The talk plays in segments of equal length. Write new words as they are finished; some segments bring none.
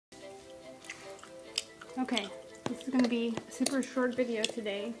Okay, this is going to be a super short video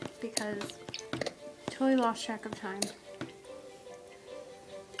today because I totally lost track of time.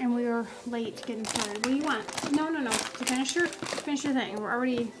 And we were late to getting started. What do you want? No. To finish your thing. We're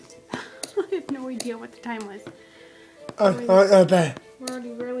already, I have no idea what the time was. We're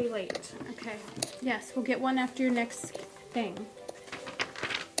already really late. Okay. Yes, we'll get one after your next thing.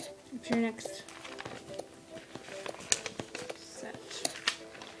 After your next set.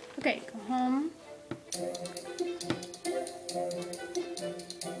 Okay, go home.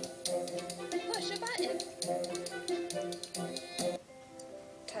 Push a button.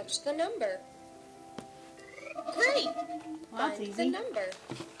 Touch the number. Great! Well, that's Find easy. the number.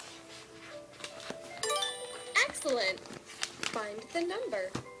 Excellent! Find the number.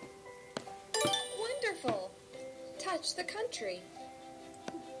 Wonderful! Touch the country.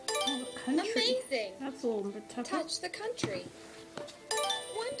 Oh, country. Amazing! That's a little bit tougher. Touch the country.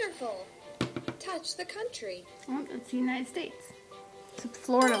 Wonderful! Touch the country. Oh, that's the United States. Except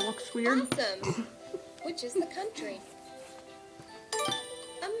Florida looks weird. Awesome! Which is the country?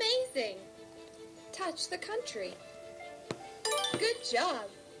 Amazing! Touch the country. Good job!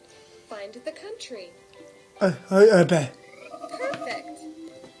 Find the country. Perfect!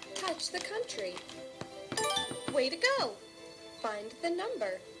 Touch the country. Way to go! Find the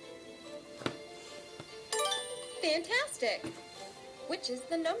number. Fantastic! Which is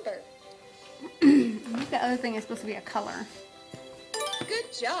the number? I think the other thing is supposed to be a color.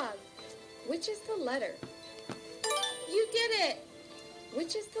 Good job! Which is the letter? You did it!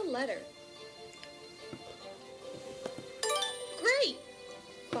 Which is the letter? Great!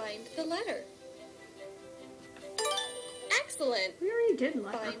 Find the letter. Excellent! We already did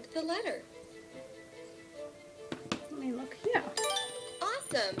letter. Find the letter. Let me look. Yeah.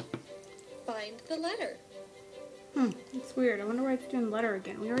 Awesome! Find the letter. It's weird. I wonder why it's doing letter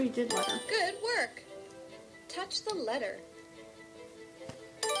again. We already did letter. Good work! Touch the letter.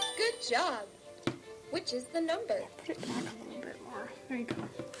 Good job! Which is the number? Put it back a little bit more. There you go.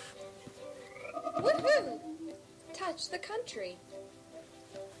 Woohoo! Touch the country.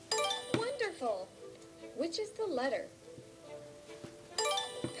 Wonderful! Which is the letter?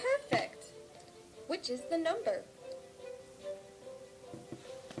 Perfect! Which is the number?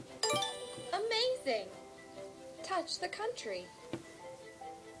 Amazing! Touch the country.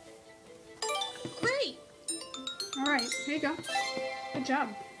 Great! Alright, here you go. Good job.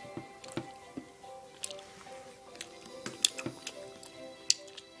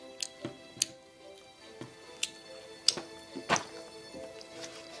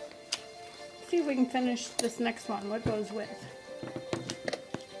 See if we can finish this next one. What goes with?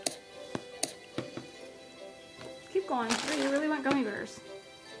 Keep going. Oh, you really want gummy bears?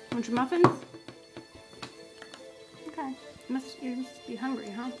 Want your muffins? Okay. You must be hungry,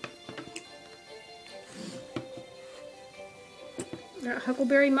 huh? Got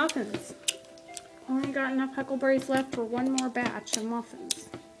huckleberry muffins. Only got enough huckleberries left for one more batch of muffins.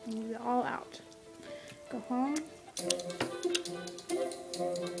 And we'll be all out. Go home.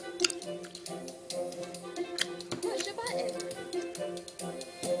 Push a button.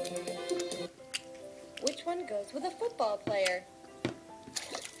 Which one goes with a football player?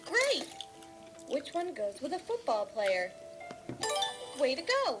 Great! Which one goes with a football player? Way to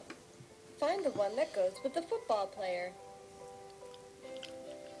go! Find the one that goes with the football player.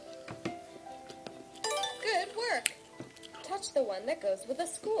 Good work! Touch the one that goes with a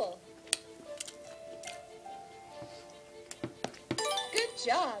school. Good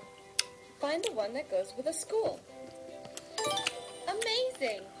job! Find the one that goes with a school.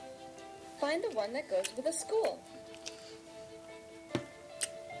 Amazing! Find the one that goes with a school.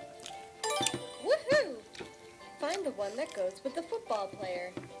 Woohoo! Find the one that goes with the football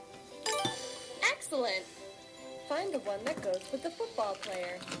player. Excellent! Find the one that goes with the football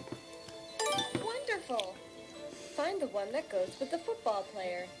player. Wonderful! Find the one that goes with the football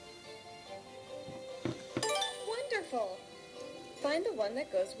player. Wonderful! Find the one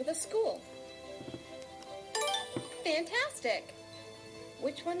that goes with a school. Fantastic!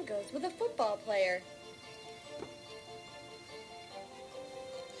 Which one goes with a football player?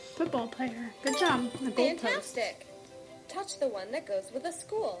 Football player. Good job. The goalpost. Fantastic! Touch the one that goes with a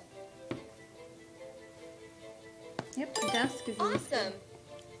school. Yep, the desk is Awesome!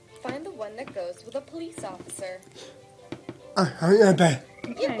 Find the one that goes with a police officer. Okay.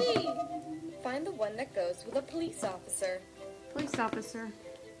 Yippee! Find the one that goes with a police officer. Police officer.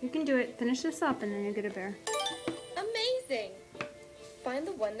 You can do it. Finish this up and then you get a bear. Amazing! Find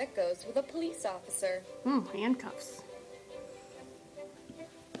the one that goes with a police officer. Handcuffs.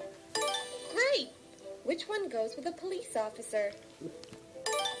 Great! Which one goes with a police officer?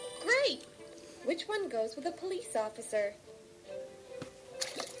 Great! Which one goes with a police officer?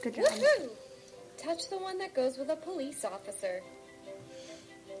 Good job. Woohoo! Touch the one that goes with a police officer.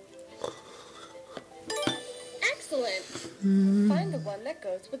 Excellent! Find the one that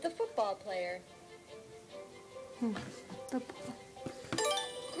goes with the football player. Great!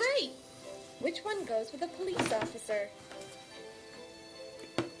 Which one goes with a police officer?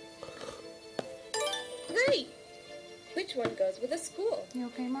 Great! Which one goes with a school? You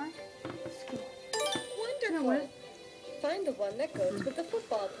okay, Mark? School. Wonderful! Find the one that goes with the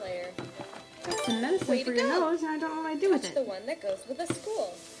football player. That's some medicine for your nose, and I don't know what to do with it. Touch the one that goes with a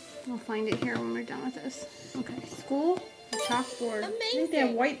school. We'll find it here when we're done with this. Okay, school, a chalkboard. Amazing. I think they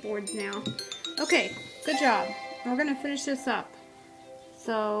have whiteboards now. Okay, good job. We're going to finish this up.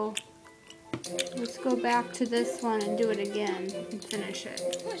 So, let's go back to this one and do it again and finish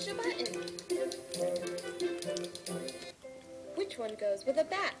it. Push a button. Which one goes with a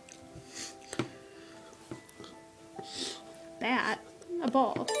bat? Bat? A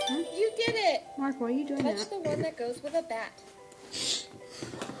ball. You did it! Mark, why are you doing Touch that? the one that goes with a bat.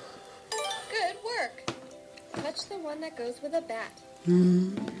 Good work! Touch the one that goes with a bat.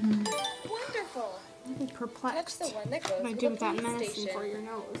 Wonderful! I'm Touch perplexed. the one that goes What I with do a with that police medicine station. for your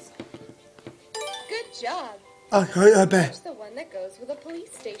nose. Good job! Touch Touch the one that goes with a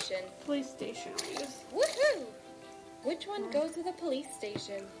police station. Police station, I use. Woohoo! Which one goes with a police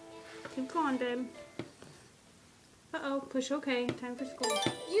station? Keep going, babe. Uh-oh, push okay. Time for school.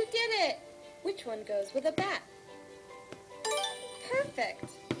 You did it! Which one goes with a bat?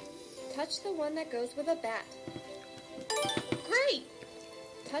 Perfect! Touch the one that goes with a bat. Great!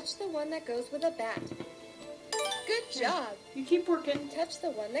 Touch the one that goes with a bat. Good job! You keep working. Touch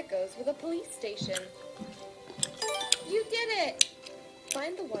the one that goes with a police station. You did it!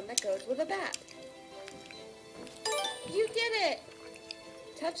 Find the one that goes with a bat. You did it!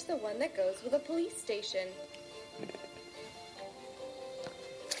 Touch the one that goes with a police station.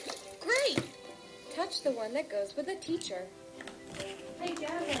 Great! Touch the one that goes with a teacher. Hey,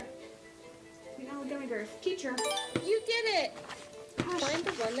 Jasmine. You know, gummy bears. Teacher. You did it! Find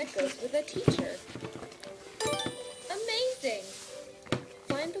the one that goes with a teacher. Amazing!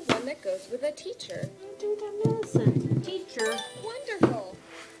 Find the one that goes with a teacher. What do with that medicine? Teacher. Wonderful!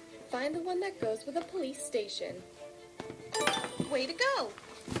 Find the one that goes with a police station. Way to go!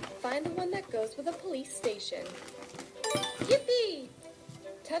 Find the one that goes with a police station. Yippee!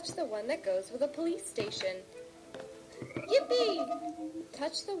 Touch the one that goes with a police station. Yippee!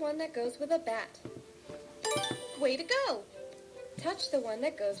 Touch the one that goes with a bat. Way to go! Touch the one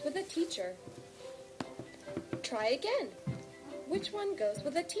that goes with a teacher. Try again. Which one goes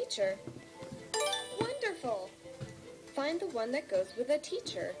with a teacher? Wonderful! Find the one that goes with a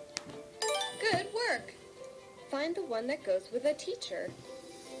teacher. Good work! Find the one that goes with a teacher.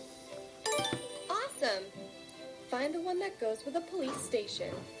 Awesome! Find the one that goes with a police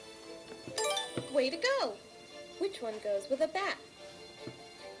station. Way to go! Which one goes with a bat?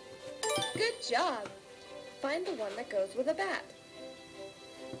 Good job! Find the one that goes with a bat.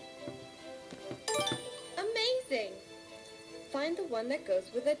 Amazing! Find the one that goes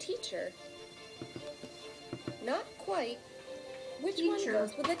with a teacher. Not quite. Which one Teacher.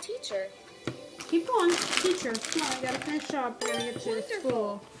 goes with a teacher? Keep going. Teacher. Come on, I gotta finish up. We gotta get to Wonderful.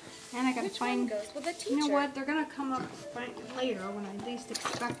 school. And I gotta Which one find... goes with a teacher? You know what? They're gonna come up later when I least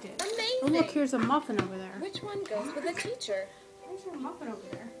expect it. Amazing! Oh, look, here's a muffin over there. Which one goes with a teacher? There's a muffin over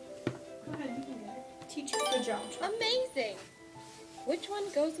there. Go ahead, you can get it. Teacher, good job. Amazing! Which one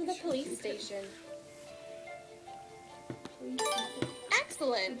goes with a police station?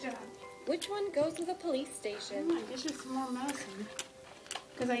 Excellent! Good job. Which one goes with a police station? Come on, get you some more medicine.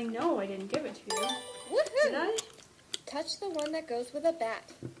 Because I know I didn't give it to you. Woohoo! Did I? Touch the one that goes with a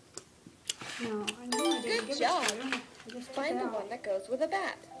bat. No, I know I didn't Good give job. it to you. I just took Find it the out. one that goes with a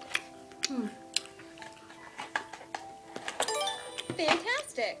bat.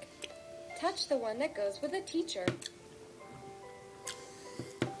 Fantastic! Touch the one that goes with a teacher.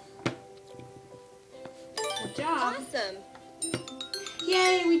 Good job. Awesome!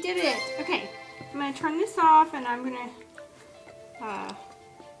 Yay, we did it. Okay, I'm going to turn this off and I'm going to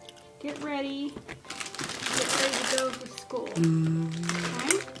get ready to go for school.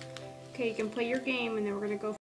 Okay? Okay, you can play your game and then we're going to go